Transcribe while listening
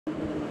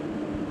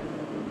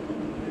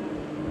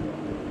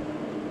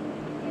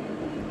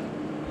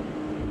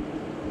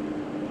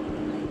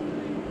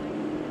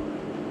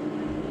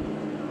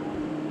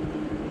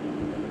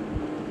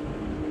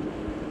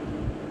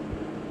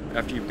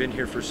After you've been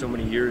here for so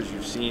many years,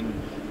 you've seen,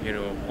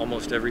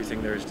 almost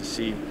everything there is to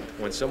see.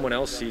 When someone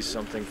else sees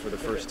something for the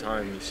first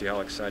time, you see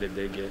how excited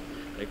they get.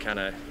 It kind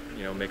of,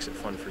 makes it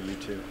fun for you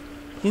too.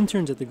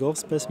 Interns at the Gulf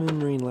Specimen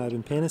Marine Lab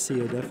in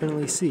Panacea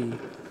definitely see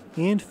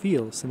and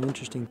feel some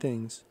interesting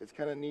things. It's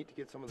kind of neat to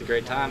get some of the... It's a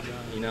great time,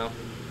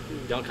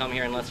 Don't come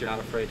here unless you're not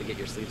afraid to get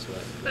your sleeves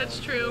wet. That's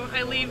true.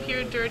 I leave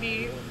here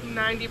dirty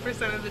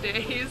 90% of the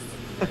days.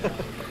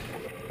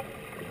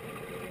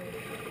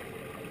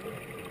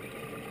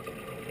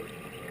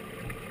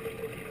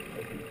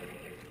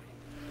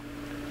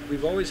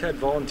 We've always had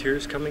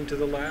volunteers coming to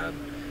the lab,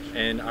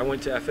 and I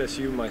went to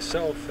FSU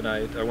myself, and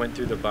I went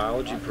through the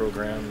biology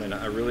program, and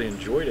I really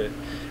enjoyed it.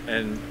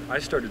 And I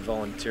started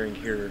volunteering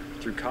here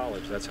through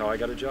college. That's how I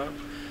got a job.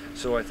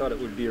 So I thought it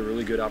would be a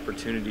really good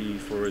opportunity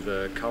for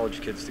the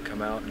college kids to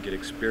come out and get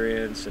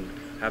experience and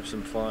have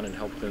some fun and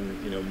help them,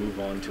 move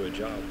on to a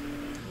job.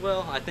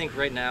 Well, I think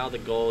right now the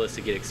goal is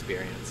to get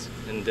experience.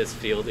 In this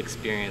field,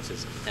 experience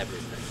is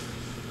everything.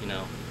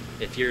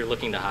 If you're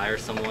looking to hire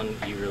someone,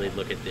 you really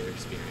look at their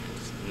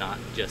experience, not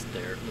just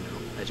their,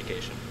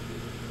 education.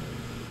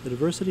 The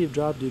diversity of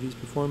job duties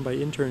performed by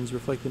interns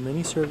reflect the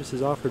many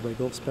services offered by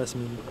Gulf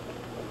Specimen.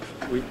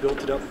 We've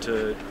built it up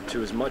to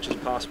as much as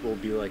possible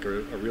be like a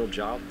real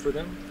job for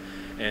them.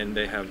 And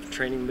they have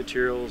training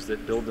materials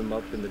that build them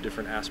up in the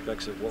different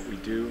aspects of what we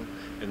do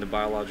in the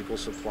biological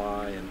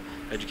supply and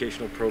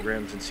educational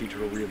programs and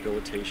sea-turtle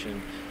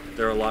rehabilitation.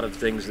 There are a lot of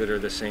things that are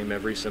the same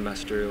every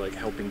semester, like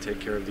helping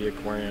take care of the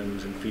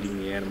aquariums and feeding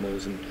the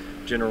animals and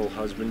general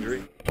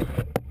husbandry.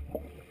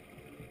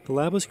 The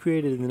lab was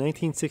created in the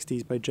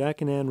 1960s by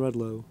Jack and Ann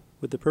Rudlow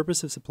with the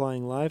purpose of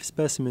supplying live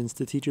specimens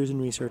to teachers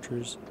and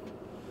researchers.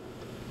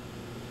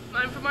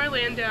 I'm from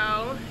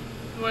Orlando.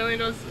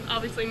 Orlando's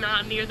obviously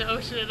not near the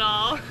ocean at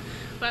all,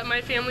 but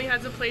my family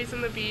has a place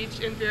on the beach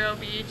in Vero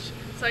Beach,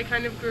 so I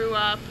kind of grew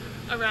up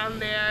around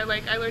there.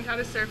 I learned how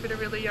to surf at a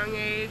really young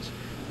age,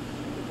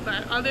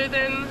 but other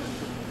than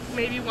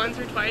maybe once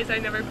or twice,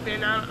 I'd never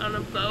been out on a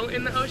boat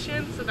in the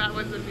ocean, so that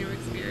was a new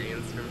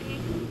experience for me.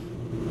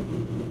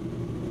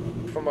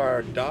 From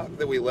our dock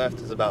that we left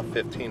is about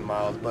 15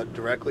 miles, but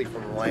directly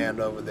from land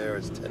over there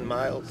is 10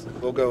 miles.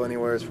 We'll go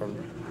anywhere from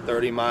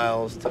 30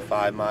 miles to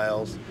 5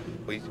 miles.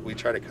 We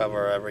try to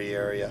cover every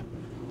area,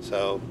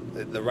 so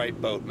the right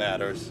boat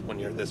matters when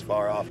you're this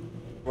far off.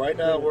 Right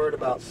now we're at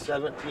about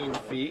 17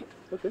 feet,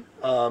 okay.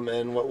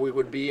 And what we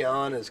would be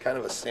on is kind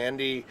of a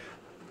sandy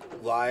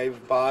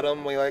live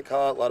bottom, we like to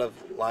call it, a lot of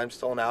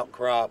limestone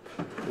outcrop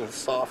with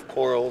soft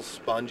corals,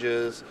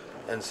 sponges,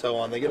 and so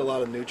on. They get a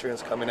lot of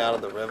nutrients coming out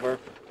of the river.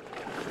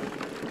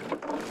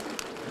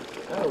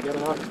 Oh, we got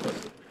an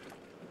octopus.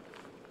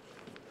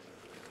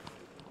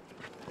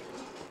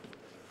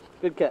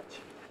 Good catch.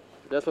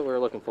 That's what we were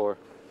looking for.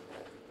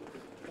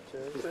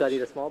 You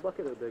studied a small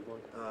bucket or a big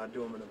one?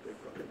 Do them in a big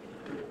bucket.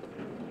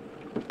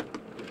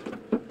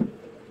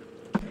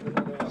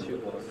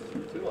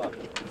 Two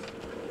octopus.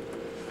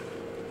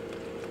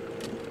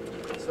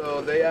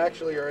 So they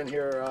actually are in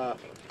here,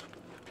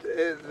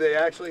 they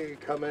actually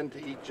come in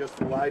to eat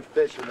just live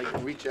fish, and they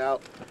can reach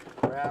out,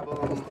 grab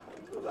them.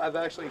 I've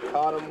actually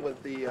caught them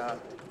with the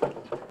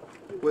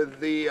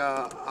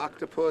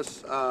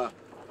octopus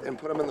and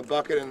put them in the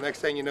bucket, and the next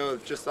thing you know,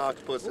 it's just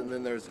octopus, and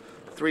then there's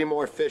 3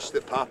 more fish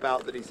that pop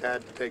out that he's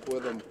had to take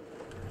with him,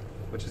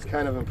 which is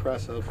kind of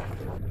impressive.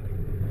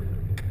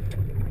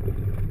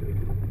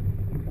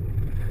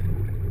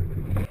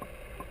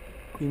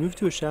 We moved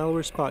to a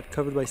shallower spot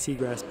covered by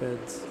seagrass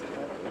beds.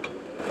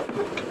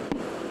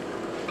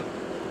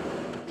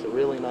 It's a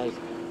really nice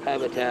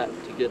habitat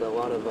to get a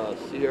lot of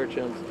sea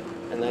urchins,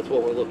 and that's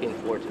what we're looking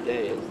for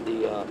today, is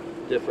the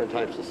different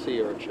types of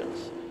sea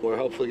urchins. We're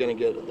hopefully going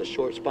to get the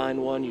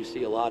short-spined one you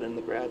see a lot in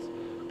the grass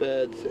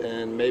beds,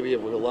 and maybe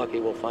if we're lucky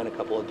we'll find a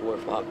couple of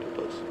dwarf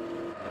octopus.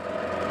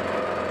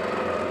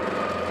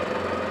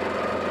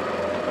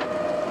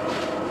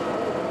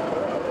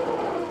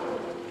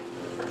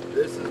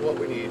 This is what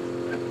we need.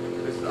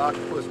 This is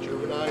octopus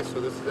juvenile, so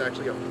this is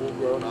actually a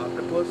full-grown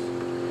octopus,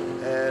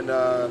 and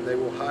they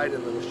will hide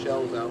in the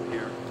shells out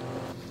here.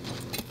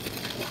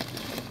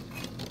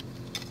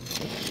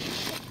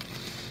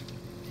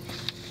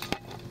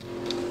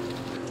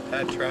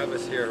 Had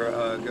Travis here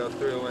go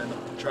through and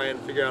try and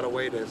figure out a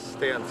way to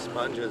stand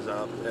sponges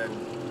up, and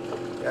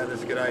had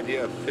this good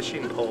idea of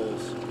fishing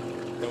poles.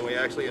 And we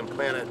actually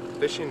implanted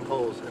fishing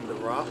poles in the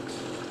rocks.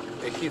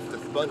 It keeps the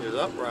sponges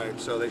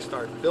upright, so they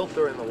start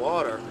filtering the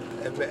water.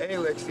 And A,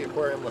 it makes the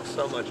aquarium look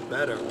so much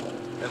better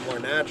and more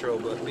natural,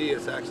 but B,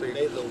 it's actually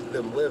made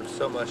them live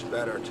so much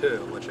better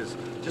too, which is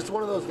just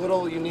one of those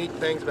little unique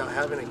things about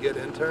having a good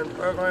intern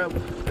program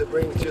that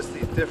brings just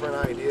these different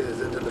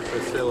ideas into the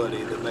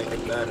facility that make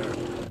it better.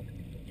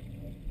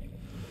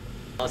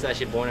 I was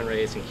actually born and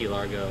raised in Key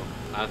Largo.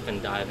 I've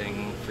been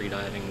diving, free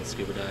diving,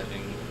 scuba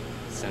diving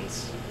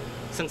since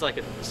I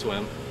could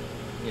swim.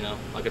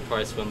 I could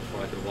probably swim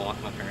before I could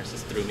walk. My parents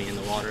just threw me in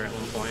the water at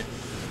one point.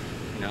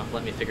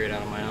 Let me figure it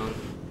out on my own.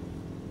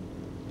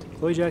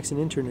 Chloe Jackson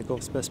interned at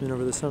Gulf Specimen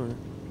over the summer.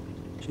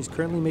 She's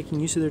currently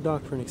making use of their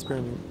dock for an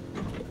experiment.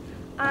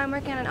 I'm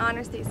working on an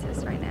honors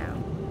thesis right now.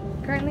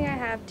 Currently I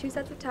have 2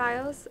 sets of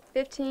tiles,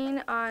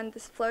 15 on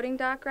this floating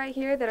dock right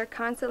here that are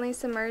constantly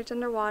submerged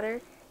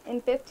underwater,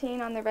 and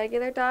 15 on the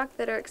regular dock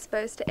that are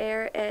exposed to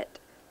air at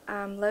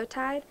low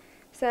tide.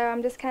 So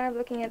I'm just kind of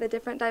looking at the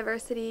different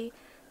diversity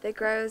that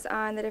grows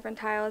on the different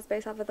tiles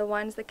based off of the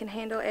ones that can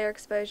handle air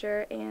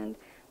exposure and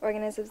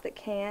organisms that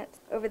can't.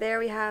 Over there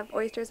we have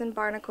oysters and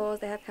barnacles.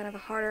 They have kind of a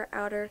harder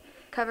outer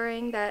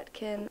covering that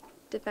can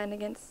defend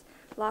against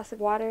loss of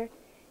water.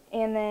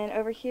 And then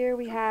over here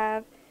we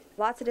have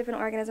lots of different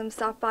organisms,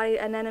 soft-bodied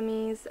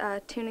anemones,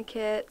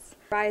 tunicates,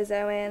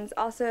 bryozoans,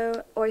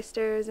 also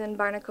oysters and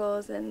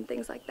barnacles and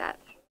things like that.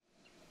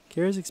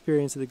 Kara's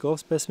experience at the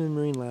Gulf Specimen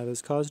Marine Lab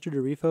has caused her to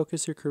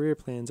refocus her career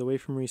plans away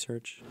from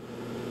research.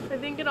 I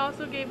think it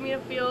also gave me a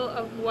feel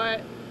of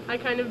what I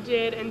kind of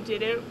did and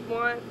didn't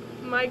want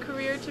my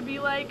career to be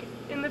like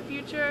in the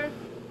future.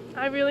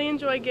 I really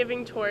enjoy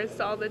giving tours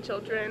to all the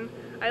children.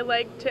 I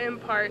like to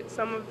impart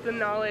some of the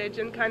knowledge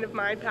and kind of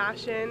my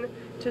passion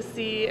to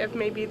see if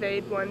maybe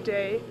they'd one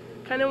day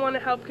kind of want to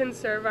help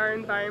conserve our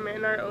environment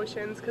and our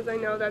oceans, because I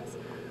know that's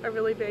a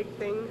really big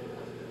thing.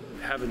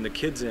 Having the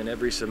kids in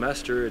every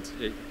semester,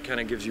 it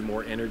kind of gives you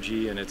more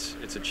energy, and it's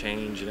a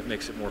change, and it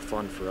makes it more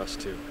fun for us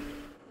too.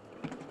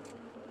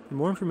 For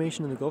more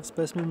information on the Gulf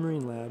Specimen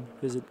Marine Lab,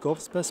 visit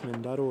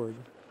gulfspecimen.org.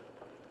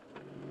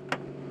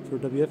 For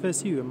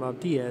WFSU, I'm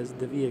Bob Diaz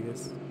de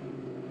Villegas.